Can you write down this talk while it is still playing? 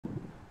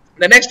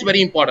the next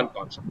very important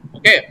concept.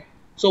 Okay,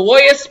 so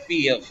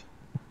OSPF.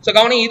 So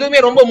கவனி, இதுமே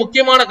ரொம்ப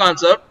முக்கியமான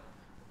concept.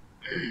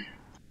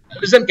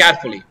 Listen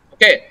carefully.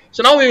 Okay, so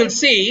now we will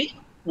see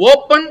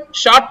open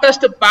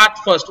shortest path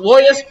first,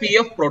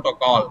 OSPF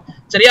protocol.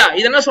 சரியா?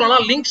 இது என்ன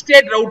சொல்லலாம், லிங்க்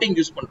ஸ்டேட் ரவுட்டிங்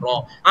யூஸ்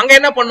பண்றோம். அங்க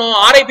என்ன பண்ணோம்,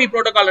 RIP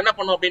protocol என்ன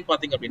பண்ணோம் அப்படினு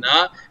பாத்தீங்க அப்படினா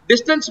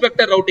டிஸ்டன்ஸ்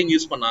வெக்டர் ரவுட்டிங்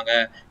யூஸ் பண்ணாங்க.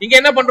 இங்க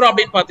என்ன பண்றோம்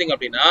அப்படினு பாத்தீங்க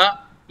அப்படினா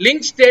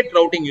லிங்க் ஸ்டேட்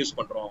ரவுட்டிங் யூஸ்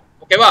பண்றோம்.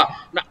 ஓகேவா?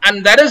 And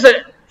there is a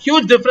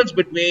huge difference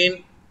between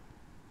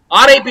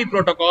RIP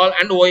protocol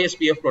and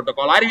OSPF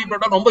protocol. RIP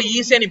protocol ரொம்ப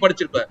ஈஸியா நீ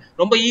படிச்சிருப்ப.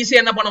 ரொம்ப ஈஸியா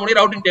என்ன பண்ண முடியும்,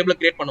 ரவுட்டிங் டேபிள்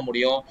கிரியேட் பண்ண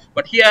முடியும்.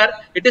 But here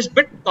it is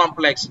bit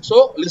complex. So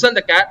listen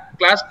the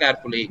class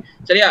carefully.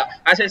 சரியா?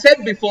 As I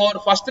said before,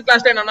 first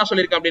classல என்ன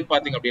சொல்லிருக்கேன் அப்படினு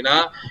பாத்தீங்க அப்படினா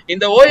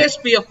இந்த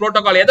OSPF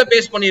protocol எதை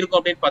பேஸ் பண்ணி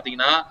இருக்கும் அப்படினு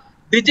பாத்தீங்கன்னா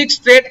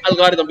Dijkstrate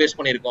algorithm பேஸ்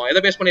பண்ணிருக்கோம். எதை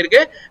பேஸ்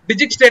பண்ணிருக்கு,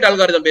 Dijkstrate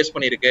algorithm பேஸ்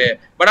பண்ணிருக்கு.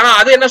 பட் ஆனா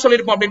அது என்ன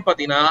சொல்லிருப்போம் அப்படினு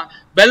பாத்தீங்கன்னா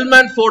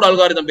Bellman-Ford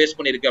algorithm பேஸ்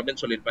பண்ணிருக்கு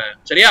அப்படினு சொல்லிருப்பேன்.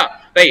 சரியா?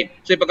 ரைட்.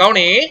 சோ இப்போ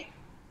கவனி,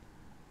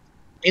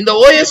 இந்த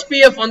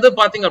OSPF வந்து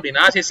பாத்தீங்க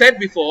அப்படினா as I said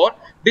before,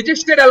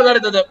 Dijkstrate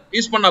algorithm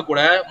use பண்ணா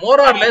கூட more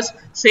or less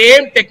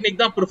same technique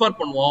தான் ப்ரிஃபர்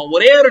பண்ணுவோம்.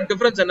 ஒரே ஒரு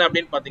டிஃபரன்ஸ் என்ன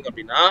அப்படினு பாத்தீங்க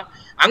அப்படினா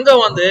அங்க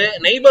வந்து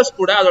நெய்பர்ஸ்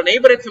கூட அதோட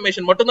நெய்பர்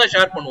இன்ஃபர்மேஷன் மட்டும் தான்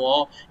ஷேர்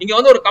பண்ணுவோம். இங்க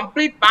வந்து ஒரு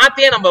கம்ப்ளீட்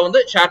பாத்தையே நம்ம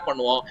வந்து ஷேர்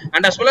பண்ணுவோம்.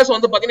 அண்ட் as well as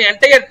வந்து பாத்தீங்கன்னா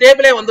என்டையர்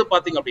டேபிளே வந்து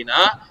பாத்தீங்க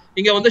அப்படினா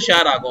இங்க வந்து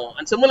ஷேர் ஆகும்.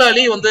 அண்ட்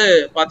சிமிலர்லி வந்து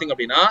பாத்தீங்க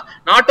அப்படினா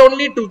நாட்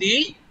only to the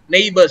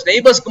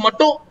நெய்பர்ஸ்க்கு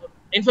மட்டும்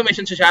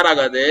இன்ஃபர்மேஷன்ஸ் ஷேர்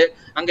ஆகாது.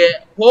 அங்க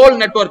ஹோல்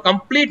நெட்வொர்க்,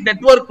 கம்ப்ளீட்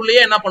நெட்வொர்க் குள்ளேயே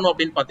என்ன பண்ணும்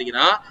அப்படின்னு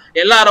பாத்தீங்கன்னா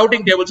எல்லா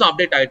ரவுட்டிங் டேபிள்ஸும்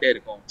அப்டேட் ஆகிட்டே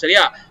இருக்கும்.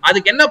 சரியா?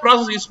 அதுக்கு என்ன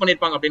ப்ராசஸ் யூஸ்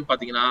பண்ணிருப்பாங்க அப்படின்னு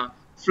பாத்தீங்கன்னா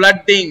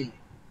flooding.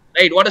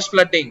 Right, what is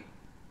flooding?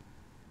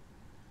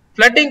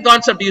 Flooding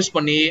concept use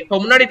பண்ணி இப்போ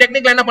முன்னாடி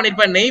டெக்னிக்ல என்ன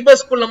பண்ணிருப்பேன்,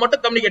 நெய்பர்ஸ்குள்ள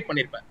மட்டும் கம்யூனிகேட்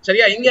பண்ணிருப்பேன்.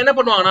 சரியா? இங்க என்ன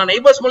பண்ணுவாங்கன்னா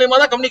நெய்பர்ஸ்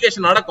மூலமா தான்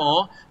கம்யூனிகேஷன் நடக்கும்.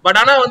 பட்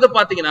ஆனா வந்து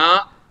பாத்தீங்கன்னா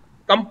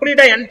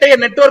கம்ப்ளீட்டா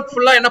என்டையர் நெட்வொர்க்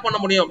ஃபுல்லா என்ன பண்ண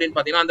முடியும் அப்படின்னு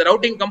பாத்தீங்கன்னா அந்த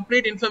ரவுட்டிங்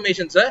கம்ப்ளீட்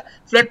இன்ஃபர்மேஷன்ஸை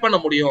ஃப்ளட் பண்ண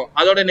முடியும்.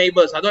 அதோட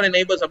நெய்பர்ஸ்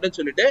அப்படின்னு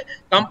சொல்லிட்டு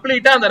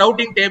கம்ப்ளீட்டா அந்த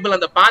ரவுட்டிங் டேபிள்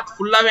அந்த பாத்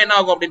ஃபுல்லாவே என்ன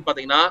ஆகும் அப்படின்னு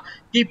பாத்தீங்கன்னா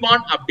keep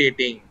on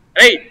updating.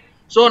 Right.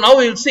 So now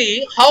we will see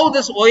how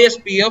this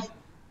OSPF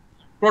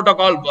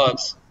protocol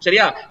works.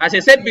 சரியா? as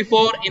I said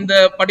before, இந்த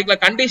particular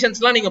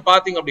conditions-லாம் நீங்க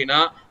பாத்தீங்க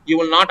அப்படினா you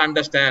will not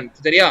understand.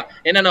 சரியா?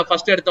 என்னன்னா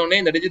ஃபர்ஸ்ட் எடுத்த உடனே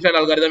இந்த டிஜிட்டல்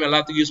அல்காரிதம்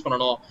எல்லாத்தையும் யூஸ்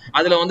பண்ணனும்.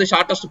 அதுல வந்து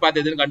ஷார்ட்டஸ்ட் பாத்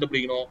எதுன்னு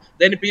கண்டுபிடிக்கணும்.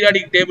 தென்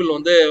பீரியாடிக் டேபிள்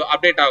வந்து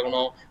அப்டேட்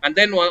ஆகணும். அண்ட்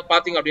தென்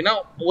பாத்தீங்க அப்படினா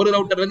ஒரு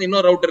ரவுட்டர்ல இருந்து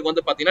இன்னொரு ரவுட்டருக்கு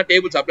வந்து பாத்தீங்கன்னா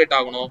டேபிள்ஸ் அப்டேட்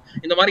ஆகணும்.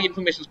 இந்த மாதிரி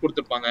இன்ஃபர்மேஷன்ஸ்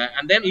கொடுத்திருப்பாங்க.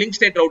 அண்ட் தென் லிங்க்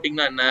ஸ்டேட்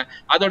ரவுட்டிங்னா என்ன,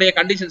 அதோட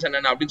கண்டிஷன்ஸ்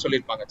என்னென்ன அப்படின்னு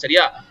சொல்லிருப்பாங்க.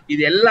 சரியா?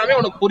 இது எல்லாமே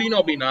உனக்கு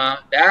புரியணும் அப்படினா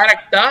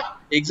டைரக்ட்டா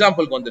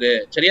எக்ஸாம்பிளுக்கு வந்துரு.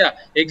 சரியா?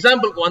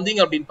 எக்ஸாம்பிளுக்கு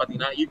வந்தீங்க அப்படின்னு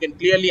பாத்தீங்கன்னா you can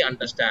clearly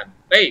understand.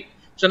 Right?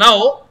 So now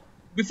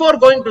before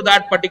going to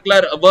that particular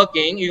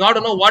working, you got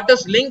to know what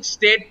is link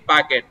state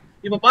packet.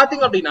 இப்போ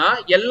பாத்தீங்க அப்படின்னா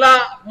எல்லா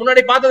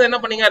முன்னாடி பார்த்தது என்ன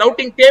பண்ணீங்க,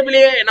 ரவுட்டிங்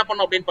டேபிளே என்ன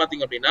பண்ணோம் அப்படின்னு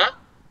பாத்தீங்க அப்படின்னா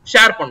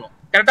ஷேர் பண்ணோம்.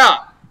 கரெக்டா?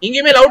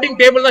 இங்கேயுமே ரவுட்டிங்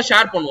டேபிள் தான்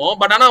ஷேர் பண்ணுவோம்.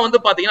 பட் ஆனா வந்து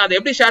பாத்தீங்கன்னா அது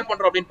எப்படி ஷேர்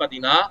பண்றோம் அப்படின்னு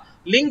பாத்தீங்கன்னா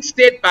link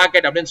state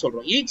packet அப்படின்னு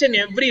சொல்றோம். each and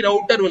every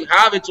router will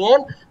have its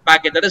own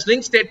packet, that is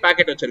link state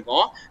packet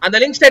வச்சிருக்கோம். அந்த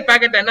link state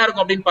packet என்ன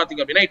இருக்கும் அப்படின்னு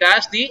பாத்தீங்க அப்படின்னா it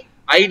has the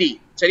ID.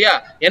 சரியா?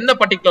 என்ன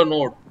particular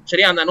node,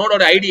 சரியா, அந்த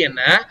நோடோட ஐடி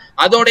என்ன,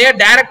 அதோட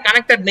டைரக்ட்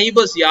கனெக்டட்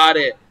நெய்பர்ஸ்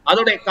யாரு,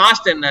 அதோட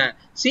காஸ்ட் என்ன,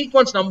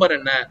 சீக்வென்ஸ் நம்பர்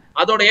என்ன,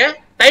 அதோட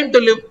time to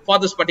live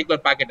for this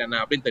particular packet என்ன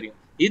அப்படின்னு தெரியும்.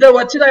 இத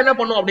வச்சு தான் என்ன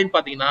பண்ணுவோம் அப்படின்னு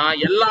பாத்தீங்கன்னா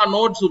எல்லா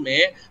நோட்ஸுமே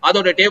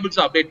அதோட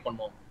டேபிள்ஸ் அப்டேட்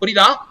பண்ணுவோம்.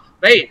 புரியுதா?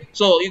 Right?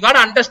 So you got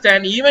to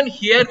understand, even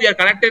here we are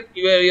connected,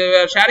 you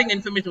are sharing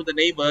information with the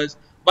neighbors,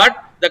 but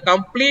the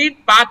complete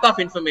path of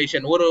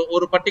information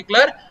ஒரு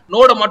particular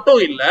node மட்டும்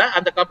இல்ல,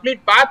 அந்த complete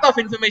path of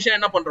information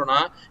என்ன பண்றோம்னா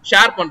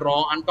share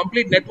பண்றோம். and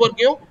complete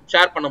network-யும்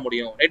share பண்ண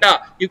முடியும். ரைட்டா?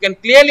 you can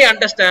clearly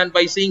understand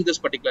by seeing this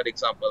particular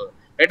example.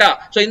 ரைட்டா?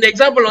 so இந்த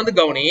எக்ஸாம்பிள் வந்து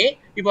கவனி,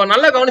 இப்போ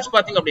நல்லா கவனிச்சு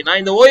பாத்தீங்க அப்படின்னா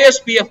இந்த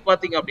OSPF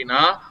பாத்தீங்க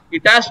அப்படின்னா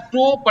it has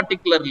two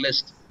particular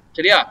list.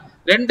 சரியா?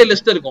 ரெண்டு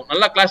லிஸ்ட் இருக்கும்.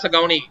 நல்லா கிளாஸ்ல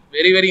கவனி,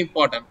 வெரி வெரி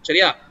இம்பார்ட்டன்ட்.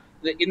 சரியா?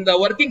 இந்த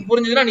வர்க்கிங்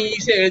புரிஞ்சதுன்னா நீ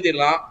ஈஸியா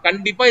எழுதிடலாம்.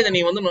 கண்டிப்பா இதை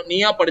நீ வந்து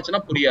நீயா படிச்சனா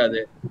புரியாது.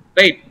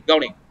 ரைட்?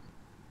 கவனி,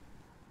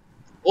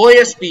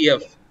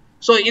 OSPF.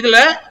 சோ இதுல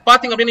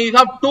பாத்தீங்க அப்படின்னா you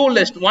have two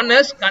list. one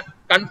is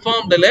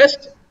confirmed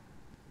list,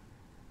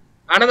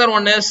 another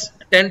one is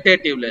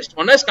tentative list.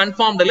 one is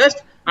confirmed list,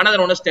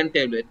 another one is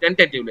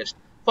tentative list.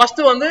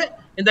 First வந்து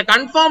இந்த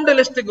confirmed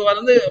listக்கு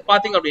வந்து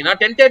பாத்தீங்க அப்படின்னா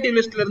tentative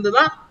listல இருந்து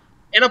தான்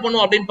என்ன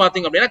பண்ணுவோம் அப்படின்னு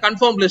பாத்தீங்க அப்படின்னா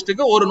கன்ஃபார்ம்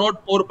லிஸ்ட்டுக்கு ஒரு நோட்,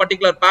 ஒரு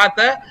பர்టిక్యులர்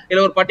பாத்தை இல்ல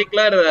ஒரு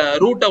பர்టిక్యులர்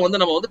ரூட்டை வந்து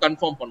நம்ம வந்து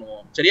கன்ஃபார்ம்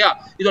பண்ணுவோம். சரியா?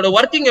 இதோட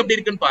வர்க்கிங் எப்படி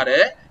இருக்குன்னு பாரு.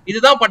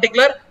 இதுதான்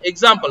பர்టిక్యులர்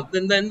எக்ஸாம்பிள்.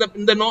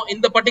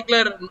 இந்த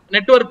பர்టిక్యులர்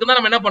நெட்வொர்க் தான்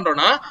நம்ம என்ன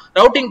பண்றோம்னா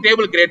ரவுட்டிங்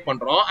டேபிள் கிரியேட்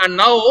பண்றோம். and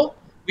now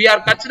we are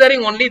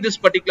considering only this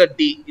particular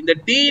D. இந்த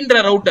D என்ற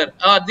ரவுட்டர்,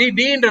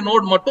 D என்ற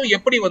நோட் மட்டும்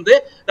எப்படி வந்து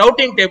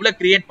ரவுட்டிங் டேபிளை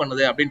கிரியேட்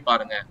பண்ணுது அப்படின்னு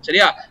பாருங்க.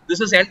 சரியா?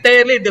 this is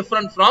entirely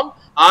different from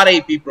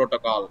RIP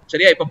protocol.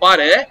 சரியா? இப்ப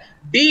பாரு,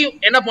 D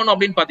என்ன பண்ணும்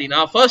அப்படின்னு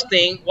பாத்தீங்கன்னா first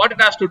thing what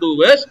it has to do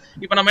is,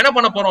 இப்ப நம்ம என்ன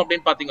பண்ண போறோம்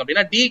அப்படின்னு பாத்தீங்க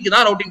அப்படின்னா D க்கு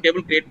தான் ரவுட்டிங்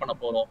டேபிள் கிரியேட் பண்ண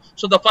போறோம்.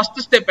 so the first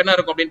step என்ன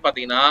இருக்கும் அப்படின்னு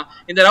பாத்தீங்கன்னா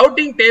இந்த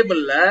ரவுட்டிங்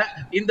டேபிள்ல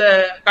இந்த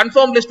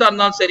கன்ஃபார்ம் லிஸ்டா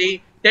இருந்தாலும் சரி,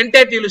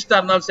 tentative list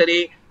இருந்தாலும் சரி,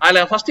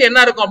 அதுல ஃபர்ஸ்ட் என்ன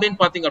இருக்கும் அப்படின்னு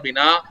பாத்தீங்க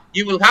அப்படின்னா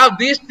you will have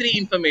these three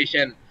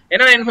information.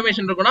 என்ன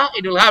இன்ஃபர்மேஷன் இருக்குன்னா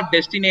it will have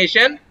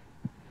destination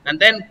and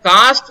then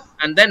cost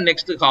and then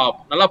next hop.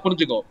 நல்லா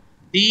புரிஞ்சுக்கோ.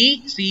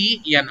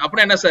 DCN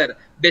அப்படினா என்ன sir?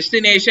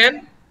 destination,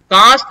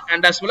 cost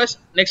and as well as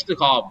next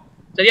hop.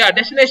 சரியா?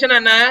 destination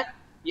என்ன?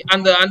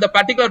 அந்த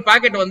பர்టిక్యులர்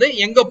பாக்கெட் வந்து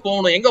எங்க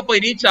போணும், எங்க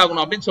போய் ரீச்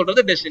ஆகணும் அப்படினு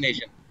சொல்றது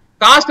destination.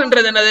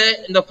 காஸ்ட்ன்றது என்னது?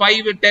 இந்த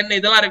 5 10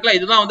 இதெல்லாம் இருக்குல,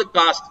 இதுதான் வந்து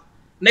காஸ்ட்.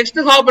 நெக்ஸ்ட்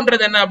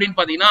ஹாப்ன்றது என்ன அப்படினு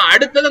பாத்தீங்கன்னா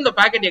அடுத்தது அந்த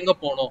பாக்கெட் எங்க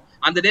போணும்,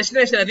 அந்த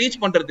டெஸ்டினேஷனை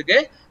ரீச் பண்றதுக்கு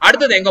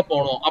அடுத்தது எங்க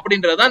போணும்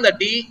அப்படின்றத அந்த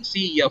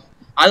DCF.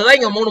 அதுதான்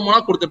இங்க மூணா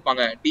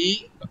கொடுத்திருப்பாங்க. டி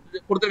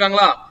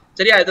கொடுத்திருக்காங்களா?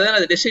 சரியா? இதுதான்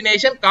அந்த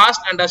destination,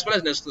 cost and as well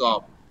as next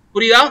hop.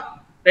 புரியுதா?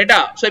 ரைட்டா?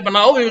 சோ இப்போ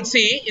now we will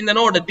see இந்த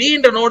நோட் D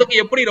என்ற நோடுக்கு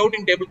எப்படி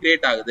ரூட்டிங் டேபிள்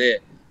கிரியேட் ஆகுது.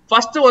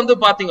 ஃபர்ஸ்ட் வந்து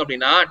பாத்தீங்க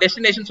அப்படினா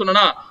டெஸ்டினேஷன்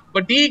சொன்னா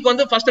இப்ப D க்கு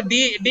வந்து ஃபர்ஸ்ட்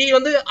D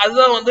வந்து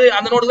அதுதான் வந்து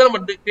அந்த நோடு தான் நம்ம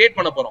கிரியேட்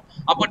பண்ண போறோம்.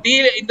 அப்ப D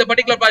இந்த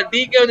பர்టిక్యులர்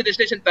D க்கு வந்து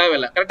டெஸ்டினேஷன்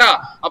தேவையில்லை. கரெக்ட்டா?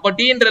 அப்ப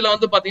D ன்றதுல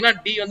வந்து பாத்தீங்கன்னா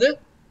D வந்து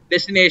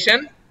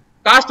டெஸ்டினேஷன்,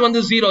 காஸ்ட்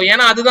வந்து 0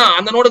 ஏனா அதுதான்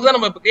அந்த நோடுக்கு தான்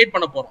நம்ம இப்ப கிரியேட்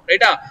பண்ண போறோம்.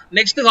 ரைட்டா?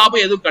 நெக்ஸ்ட் ஹாப்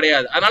எதுவும்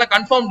கிடையாது. அதனால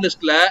கன்ஃபர்ம்ட்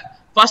லிஸ்ட்ல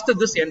first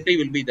this entry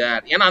will be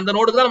there. ஏனா அந்த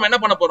நோடுக்கு தான் நம்ம என்ன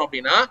பண்ண போறோம்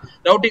அப்படினா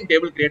ரூட்டிங்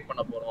டேபிள் கிரியேட்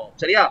பண்ண போறோம்.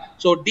 சரியா?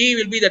 So D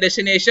will be the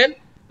destination,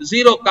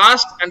 0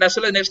 cost and as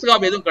well as next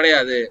hop எதுவும்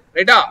கிடையாது.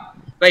 ரைட்டா?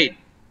 Right.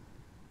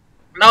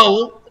 Now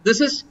this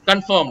is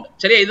confirmed.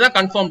 சரியா? இதுதான்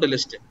confirmed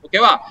list.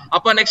 ஓகேவா?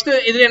 அப்ப நெக்ஸ்ட்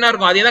இதுல என்ன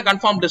இருக்கும்? அதே தான்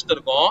confirmed list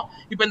இருக்கும்.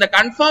 இப்போ இந்த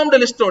confirmed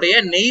list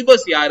உடைய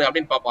neighbors யாரு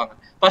அப்படினு பாப்பாங்க.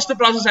 ஃபர்ஸ்ட்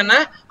process என்ன?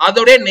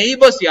 அதோட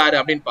neighbors யாரு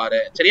அப்படினு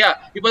பாரு. சரியா?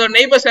 இப்போ அதோட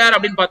neighbors யாரு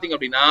அப்படினு பாத்தீங்க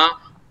அப்படினா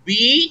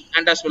B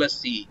and as well as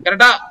C.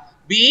 கரெக்ட்டா?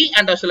 B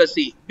and as well as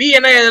C. B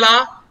என்ன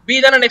எழுதலாம்? B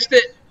தான நெக்ஸ்ட்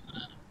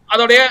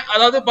அதோட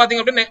அதாவது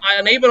பாத்தீங்க அப்படினா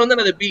நெய்பர் வந்து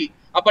என்னது B.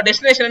 அப்ப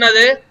டெஸ்டினேஷன்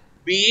என்னது?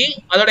 B.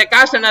 அதோட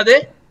காஸ்ட் என்னது?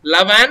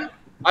 11.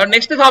 அதோட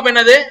நெக்ஸ்ட் ஹாப்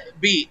என்னது?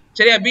 B.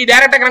 சரியா? B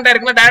டைரக்ட்டா கனெக்ட்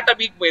ஆயிருக்குனா டைரக்ட்டா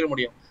B க்கு போயிர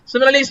முடியும்.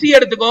 சிமிலர்லி C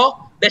எடுத்துக்கோ.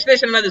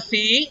 டெஸ்டினேஷன் என்னது?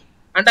 C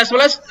and as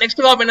well as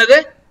next hop என்னது?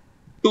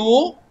 2.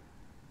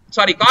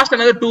 சாரி, காஸ்ட்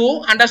என்னது? 2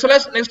 and as well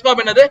as next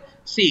hop என்னது?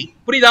 C.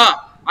 புரியுதா?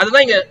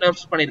 அதுதான் இங்க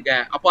ரெஃபரன்ஸ்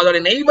பண்ணிருக்கேன். அப்ப அதோட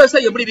நெய்பர்ஸை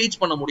எப்படி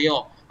ரீச் பண்ண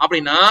முடியும்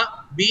அப்படினா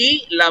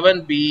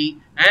B11B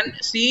and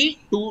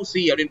C2C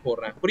அப்படினு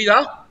போடுறேன். புரியுதா?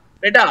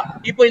 ரைட்டா?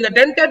 இப்போ இந்த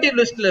டென்டேட்டிவ்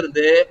லிஸ்ட்ல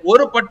இருந்து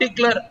ஒரு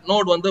பர்టిక్యులர்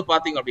நோட் வந்து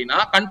பாத்தீங்க அப்படினா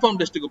கன்ஃபர்ம்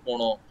லிஸ்ட்க்கு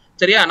போணும்.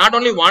 சரியா? நாட்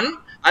only one,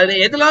 அதுல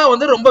எதுலாம்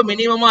வந்து ரொம்ப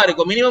மினிமமா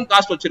இருக்கும், மினிமம்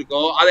காஸ்ட்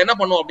வச்சிருக்கோ, அதை என்ன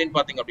பண்ணும் அப்படின்னு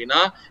பாத்தீங்க அப்படின்னா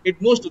it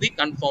moves to the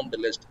confirmed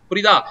list.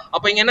 புரியுதா?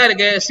 அப்ப இங்க என்ன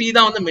இருக்கு? C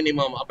தான் வந்து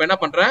மினிமம். அப்ப என்ன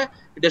பண்றேன்?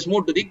 It is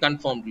move to the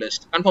confirmed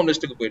list. Confirm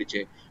லிஸ்ட்க்கு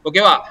போயிடுச்சு.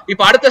 ஓகேவா?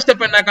 இப்போ அடுத்த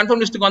ஸ்டெப் என்ன?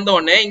 கன்ஃபர்ம் லிஸ்ட்க்கு வந்த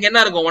உடனே இங்க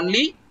என்ன இருக்கும்?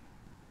 only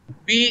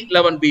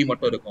B11B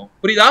மட்டும் இருக்கும்.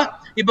 புரியுதா?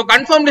 இப்போ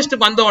கன்ஃபர்ம்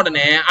லிஸ்ட்க்கு வந்த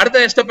உடனே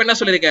அடுத்த ஸ்டெப் என்ன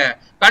சொல்லிருக்கேன்?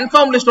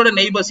 கன்ஃபர்ம் லிஸ்டோட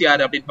நெய்பர்ஸ்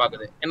யாரு அப்படின்னு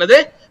பாக்குது. என்னது?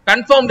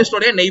 கன்ஃபர்ம்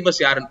லிஸ்டோட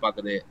நெய்பர்ஸ் யாருன்னு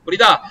பாக்குது.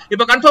 புரியுதா?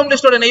 இப்போ கன்ஃபர்ம்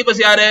லிஸ்டோட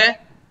நெய்பர்ஸ் யாரு?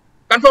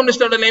 கன்ஃபர்ம்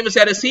லிஸ்டோட நெய்பர்ஸ்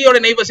யாரு? C ஓட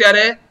நெய்பர்ஸ்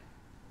யாரு?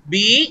 B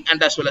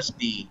and as well as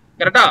D.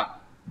 கரெக்ட்டா?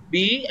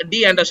 B,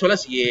 D and as well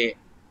as A.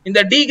 இந்த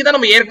D க்கு தான்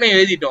நம்ம ஏற்கனவே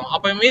எழுதிட்டோம்.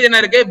 அப்ப மீதி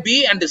என்ன இருக்கு? B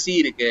and C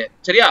இருக்கு.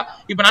 சரியா?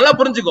 இப்போ நல்லா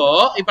புரிஞ்சுக்கோ.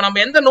 இப்போ நம்ம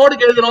எந்த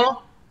நோடுக்கு எழுதுறோம்?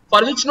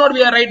 for which node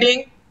we are writing?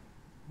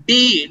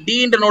 D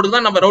என்ற நோடுக்கு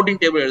தான் நம்ம ரூட்டிங்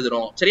டேபிள்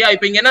எழுதுறோம். சரியா?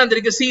 இப்போ இங்க என்ன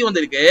வந்திருக்கு? C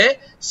வந்திருக்கு.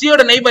 C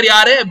ஓட நெய்பர்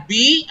யாரு? B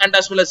and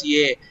as well as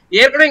A.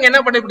 ஏற்கனவே இங்க என்ன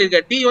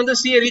பண்ணிருக்க? D வந்து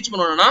C ரீச்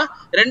பண்ணனும்னா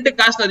 2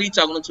 காஸ்ட்ல ரீச்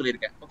ஆகணும்னு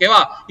சொல்லிருக்கேன். ஓகேவா?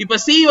 இப்போ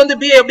C வந்து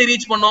B எப்படி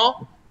ரீச் பண்ணும்?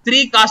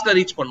 3 காஸ்ட்ல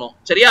ரீச் பண்ணும்.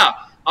 சரியா?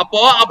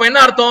 அப்போ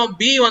என்ன அர்த்தம்?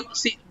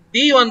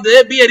 D வந்து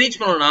B ரீச்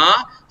பண்ணனும்னா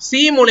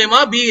C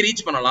மூலமா B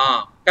ரீச் பண்ணலாம்.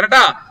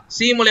 கரெக்ட்டா?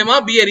 C மூலமா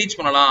B ரீச்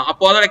பண்ணலாம்.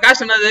 அப்போ அதோட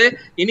காஸ்ட் என்னது?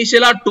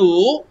 இனிஷியலா 2,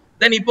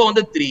 தென் இப்போ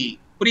வந்து 3.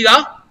 புரியுதா?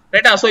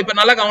 ரைட்டா? சோ இப்போ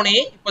நல்லா கவனி.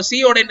 இப்போ C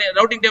ஓட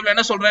ரூட்டிங் டேபிள்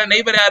என்ன சொல்றேன்?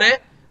 நெய்பர் யாரு?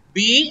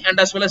 B and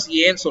as well as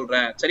A ன்னு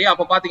சொல்றேன். சரியா?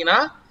 அப்ப பாத்தீங்கன்னா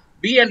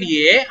B and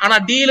A, ஆனா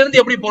D ல இருந்து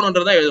எப்படி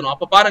போணும்ன்றதை எழுதணும்.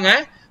 அப்ப பாருங்க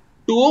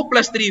 2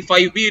 plus 3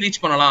 5 B ரீச்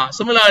பண்ணலாம்.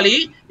 சிமிலர்லி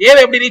A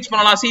வை எப்படி ரீச்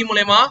பண்ணலாம்? C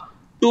மூலமா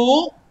 2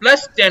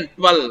 plus 10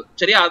 12.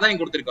 சரியா? அதான்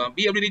இங்க கொடுத்திருக்கோம்.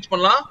 B எப்படி ரீச்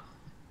பண்ணலாம்?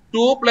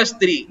 2 plus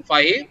 3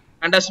 5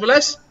 and as well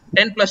as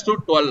 10 plus 2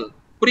 12.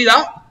 புரியுதா?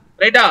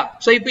 ரைட்டா?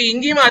 சோ இப்போ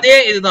இங்கேயும் அதே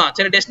இதுதான்.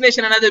 சரி,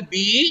 டெஸ்டினேஷன் என்னது? B,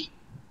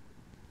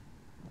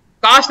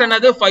 காஸ்ட்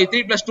என்னது? 5.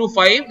 3 plus 2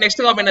 5. நெக்ஸ்ட்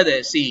ஹாப் என்னது?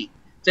 C.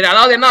 சரி,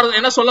 அதாவது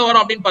என்ன சொல்ல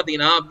வரோம் அப்படின்னு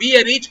பாத்தீங்கன்னா B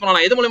ரீச்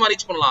பண்ணலாம். எது மூலமா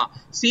ரீச் பண்ணலாம்?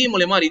 C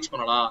மூலமா ரீச்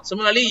பண்ணலாம்.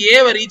 சிமிலர்லி A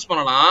வை ரீச்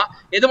பண்ணலாம்.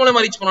 எது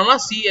மூலமா ரீச் பண்ணலாம்?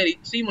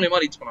 C மூலமா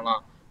ரீச்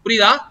பண்ணலாம்.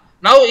 புரியுதா?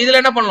 now இதுல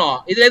என்ன பண்ணலாம்?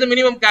 இதுல எது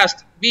மினிமம்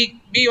காஸ்ட்?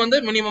 B வந்து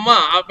மினிமமா.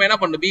 அப்ப என்ன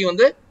பண்ணு? B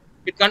வந்து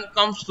it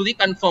comes to the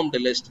confirmed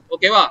list.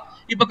 ஓகேவா?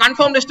 இப்போ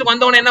கன்ஃபர்ம் லிஸ்ட்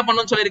வந்த உடனே என்ன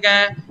பண்ணனும்னு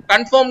சொல்லிருக்கேன்?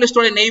 கன்ஃபர்ம்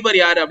லிஸ்டோட நெய்பர்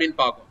யாரு அப்படின்னு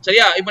பாப்போம்.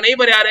 சரியா? இப்போ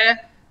நெய்பர் யாரு?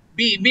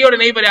 B ஓட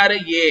நெய்பர் யாரு?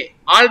 A.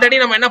 ஆல்ரெடி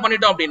நம்ம என்ன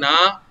பண்ணிட்டோம் அப்படின்னா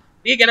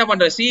B க்கு என்ன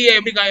பண்றோம்? C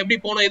எப்படி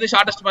போணும், எது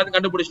ஷார்ட்டஸ்ட் பாத்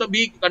கண்டுபிடிச்சிட்டோம்.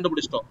 B க்கு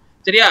கண்டுபிடிச்சிட்டோம்.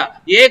 சரியா?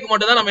 A க்கு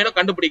மட்டும் தான் நம்ம இன்னும்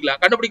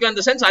கண்டுபிடிக்கலாம்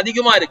இந்த சென்ஸ்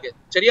அதிகமா இருக்கு.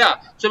 சரியா?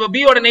 சோ இப்போ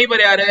B ஓட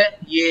நெய்பர் யாரு?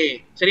 A.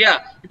 சரியா?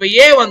 இப்போ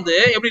A வந்து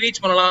எப்படி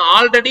ரீச் பண்ணலாம்?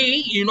 Already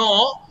you know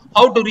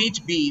how to reach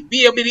B.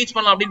 B எப்படி ரீச்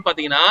பண்ணலாம் அப்படின்னு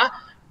பாத்தீங்கன்னா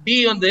D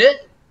வந்து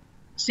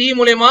C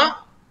மூலமா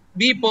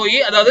B போய்,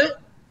 அதாவது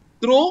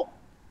through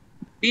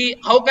D,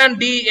 how can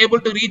D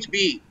able to reach B?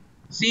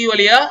 C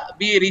வழியா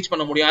B ரீச்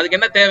பண்ண முடியும். அதுக்கு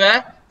என்ன தேவை?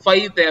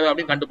 5 தேவை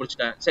அப்படின்னு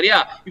கண்டுபிடிச்சிட்டேன். சரியா?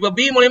 இப்போ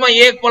B மூலமா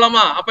A க்கு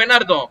போலாமா? அப்ப என்ன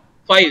அர்த்தம்?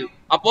 5.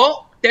 அப்போ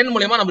 10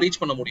 மூலமா நம்ம ரீச்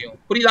பண்ண முடியும்.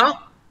 புரியுதா?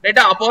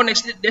 ரைட்டா? அப்போ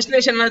நெக்ஸ்ட்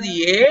டெஸ்டினேஷன் என்னது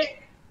A,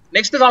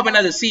 நெக்ஸ்ட் ஹாப்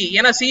என்னது C.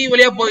 ஏன்னா C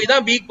வழியா போய்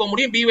தான் B க்கு போக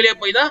முடியும், B வழியா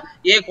போய் தான்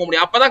A க்கு போக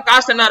முடியும். அப்பதான்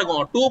காஸ்ட் என்ன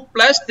இருக்கும்? 2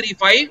 + 3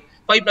 5,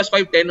 5 +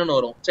 5 10 ன்னு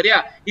வரும். சரியா?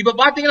 இப்ப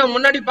பாத்தீங்கன்னா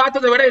முன்னாடி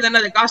பார்த்ததை விட இது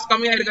என்னது? காஸ்ட்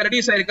கம்மியா இருக்கா,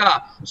 ரெடியூஸ் ஆயிருக்கா?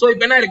 சோ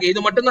இப்போ என்ன இருக்கு?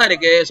 இது மட்டும் தான்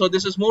இருக்கு. So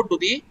this is move to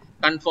the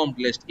confirmed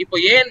list. இப்போ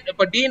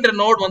இப்ப D ன்ற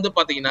நோட் வந்து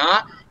பாத்தீங்கன்னா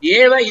A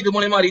வை இது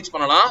மூலமா ரீச்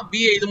பண்ணலாம்,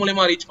 B இது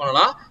மூலமா ரீச்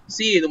பண்ணலாம், C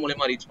இது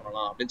மூலமா ரீச்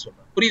பண்ணலாம் அப்படினு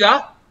சொல்றேன். புரியுதா?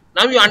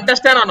 Now you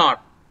understand or not?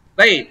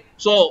 Right?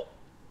 So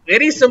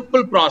very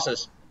simple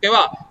process.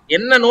 ஓகேவா?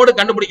 என்ன நோட்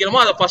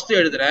கண்டுபிடிக்கிறோமோ அதை ஃபர்ஸ்ட்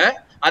எழுதுறேன்.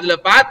 அதுல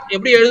பாத்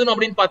எப்படி எழுதணும்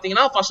அப்படினு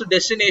பாத்தீங்கன்னா first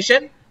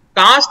destination,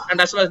 cost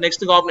and as well as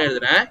next hop னு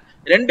எழுதுறேன்.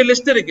 ரெண்டு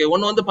லிஸ்ட் இருக்கு.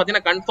 ஒன்னு வந்து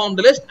பாத்தீங்கன்னா confirmed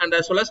list and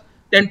as well as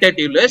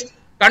tentative list.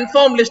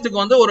 Confirm லிஸ்ட்டுக்கு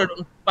வந்து ஒரு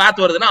பாத்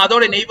வருதுன்னா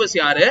அதோட நெய்பர்ஸ்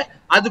யாரு,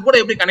 அது கூட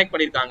எப்படி கனெக்ட்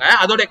பண்ணிருக்காங்க,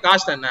 அதோட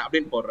காஸ்ட் என்ன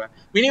அப்படின்னு போடுறேன்.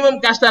 மினிமம்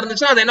காஸ்டா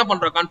இருந்துச்சுன்னா அதை என்ன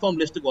பண்றோம்? கன்ஃபார்ம்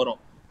லிஸ்ட்டுக்கு வரும்.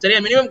 சரியா?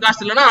 மினிமம்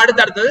காஸ்ட் இல்லைன்னா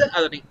அடுத்தது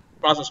அதை நீங்க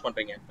ப்ராசஸ்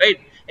பண்றீங்க.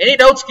 ரைட்? Any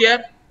doubts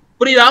clear?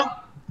 புரியுதா?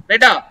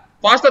 ரைட்டா?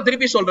 ஃபாஸ்டா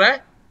திருப்பி சொல்றேன்.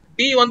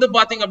 டி வந்து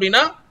பாத்தீங்க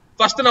அப்படின்னா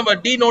ஃபர்ஸ்ட் நம்ம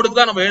டி நோடுக்கு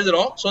தான் நம்ம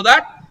எழுதுறோம். சோ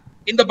தட்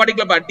இந்த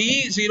பர்டிகுலர் பார்ட்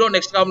D0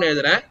 நெக்ஸ்ட் ஹாப்னு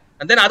எழுதுறேன்.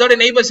 and then அதோட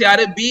நெய்பர்ஸ்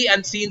யாரு? B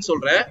and C ன்னு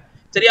சொல்றேன்.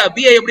 சரியா?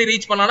 B எப்படி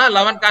ரீச் பண்ணலாம்னா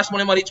 11 காஸ்ட்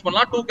மூலமா ரீச்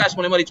பண்ணலாம், 2 காஸ்ட்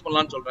மூலமா ரீச்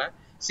பண்ணலாம்னு சொல்றேன்.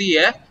 C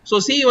சோ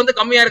C வந்து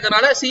கம்மியா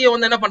இருக்கறனால C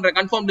வந்து என்ன பண்றேன்?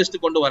 கன்ஃபார்ம் லிஸ்ட்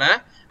கொண்டு வரேன்.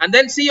 and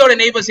then C ஓட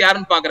நெய்பர்ஸ்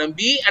யாருன்னு பார்க்கறேன்.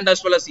 B and as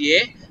well as A.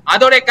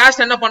 அதோட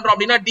காஸ்ட் என்ன பண்றோம்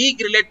அப்படினா D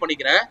க்கு ரிலேட்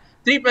பண்ணிக்கிறேன்.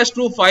 3 +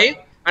 2 5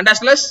 and as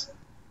well as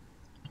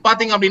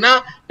பாத்தீங்க அப்படினா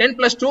 10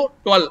 + 2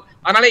 12.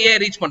 அதனால A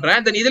ரீச்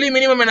பண்றேன். then இதுலயே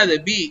மினிமம் என்னது?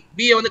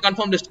 B வந்து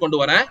கன்ஃபார்ம் லிஸ்ட் கொண்டு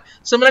வரேன்.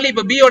 சிமிலர்லி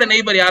இப்ப B ஓட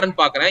நெய்பர்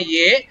யாருன்னு பார்க்கறேன்.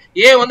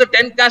 A வந்து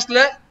 10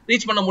 காஸ்ட்ல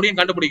reach பண்ண முடியும்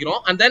கண்டுபிடிக்கிறோம்.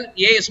 and then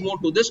A is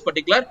moved to this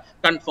particular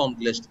confirmed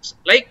list.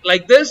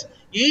 like this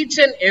each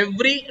and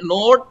every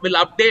node will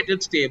update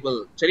its table.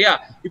 சரியா?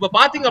 இப்ப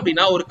பாத்தீங்க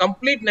அப்படினா ஒரு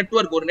கம்ப்ளீட்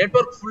நெட்வொர்க், ஒரு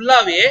நெட்வொர்க்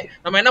ஃபுல்லாவே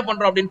நம்ம என்ன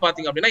பண்றோம் அப்படினு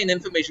பாத்தீங்க அப்படினா இந்த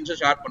இன்ஃபர்மேஷன்ஸ்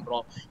ஷேர்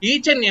பண்றோம்.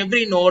 each and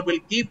every node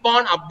will keep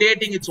on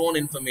updating its own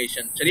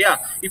information. சரியா?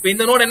 இப்ப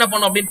இந்த நோட் என்ன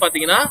பண்ணும் அப்படினு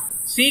பாத்தீங்கன்னா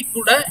C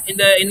கூட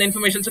இந்த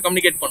இன்ஃபர்மேஷன்ஸ்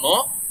கம்யூனிகேட்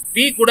பண்ணும்,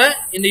 B கூட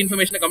இந்த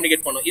இன்ஃபர்மேஷனை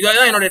கம்யூனிகேட் பண்ணும்.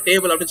 இதுதான் என்னோட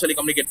டேபிள் அப்படின்னு சொல்லி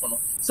கம்யூனிகேட் பண்ணும்.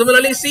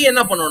 சிமிலர்லி C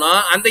என்ன பண்ணும்னா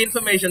அந்த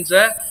இன்ஃபர்மேஷன்ஸ்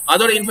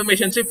அதோட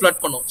இன்ஃபர்மேஷன்ஸ் ஃப்ளட்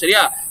பண்ணும்.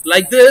 சரியா?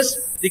 Like this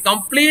the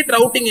complete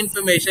routing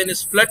information is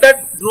flooded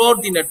throughout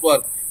the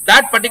network.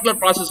 That particular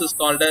process is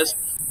called as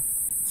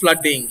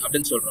flooding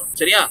அப்படினு சொல்றோம்.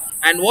 சரியா?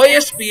 and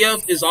OSPF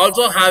is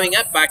also having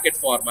a packet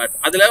format.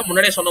 அதுல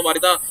முன்னாடியே சொன்ன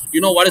மாதிரி தான்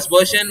you know what is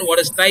version,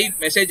 what is type,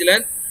 message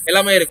length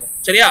எல்லாமே இருக்கும்.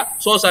 சரியா?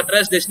 source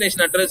address,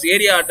 destination address,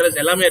 area address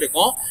எல்லாமே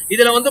இருக்கும்.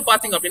 இதுல வந்து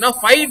பாத்தீங்க அப்படினா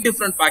 5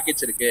 different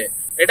packets இருக்கு.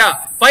 ரைட்டா?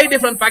 5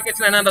 different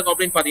packetsல என்ன இருக்கும்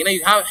அப்படினு பாத்தீங்கன்னா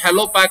you have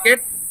hello packet,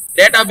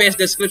 database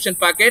description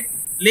packet,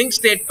 link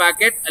state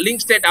packet, link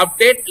state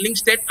update, link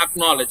state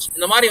acknowledge.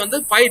 இந்த மாதிரி வந்து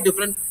 5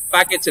 different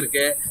packets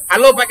இருக்கு.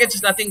 hello package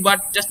is nothing but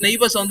just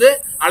neighbors வந்து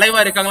அலைவா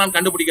இருக்காங்களான்னு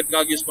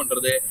கண்டுபிடிக்கிறதுக்காக யூஸ்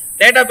பண்றது.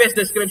 database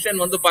description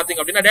வந்து பாத்தீங்க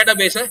அப்படினா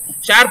database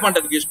ஷேர்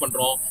பண்றதுக்கு யூஸ்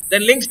பண்றோம்.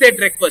 then link state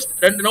request,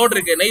 ரெண்டு நோட்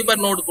இருக்கு. neighbor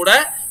நோட் கூட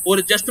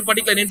ஒரு just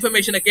particular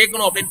information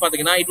கேட்கணும் அப்படினு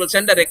பாத்தீங்கன்னா it will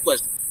send a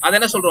request. அத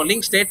என்ன சொல்றோம்?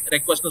 link state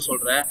request னு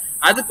சொல்றேன்.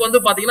 அதுக்கு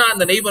வந்து பாத்தீங்கன்னா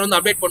அந்த neighbor வந்து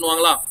அப்டேட்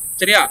பண்ணுவாங்களா?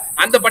 சரியா?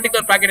 அந்த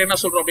பர்టిక్యులர் பாக்கெட் என்ன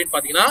சொல்றோம் அப்படினு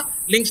பாத்தீங்கன்னா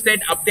link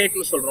state update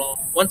னு சொல்றோம்.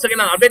 once again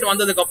அந்த அப்டேட்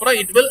வந்ததுக்கு அப்புறம்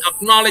it will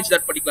acknowledge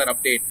that particular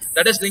update.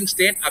 that is link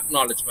state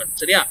acknowledgement.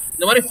 சரியா?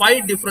 இந்த மாதிரி 5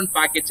 different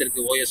packets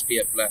இருக்கு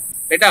OSPF ல.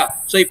 ரைட்டா?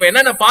 சோ இப்போ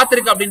என்னென்ன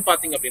பாத்திருக்கு அப்படினு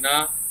பாத்தீங்க அப்படினா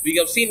we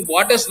have seen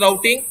what is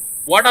routing,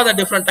 what are the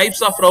different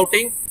types of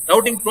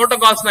routing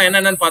protocols னா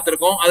என்னன்னு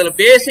பாத்திருக்கோம். அதுல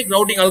basic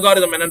routing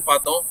algorithm என்னன்னு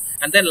பார்த்தோம்.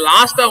 and then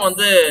லாஸ்டா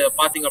வந்து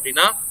பாத்தீங்க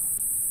அப்படினா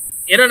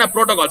என்னென்ன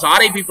protocols,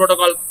 RIP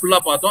protocol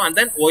ஃபுல்லா பார்த்தோம். and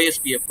then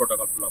OSPF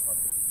protocol ஃபுல்லா பார்த்தோம்.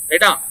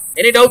 Right?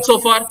 Any doubts so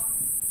far?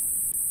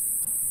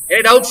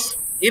 Any doubts?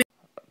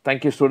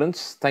 Thank you students.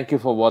 Thank you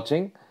for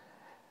watching.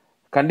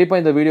 கண்டிப்பா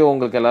இந்த வீடியோ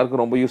உங்களுக்கு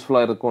எல்லாருக்கும் ரொம்ப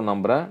யூஸ்ஃபுல்லா இருக்கும்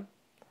நம்புறேன்.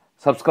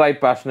 Subscribe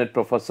Passionate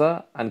Professor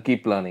and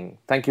keep learning.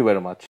 Thank you very much.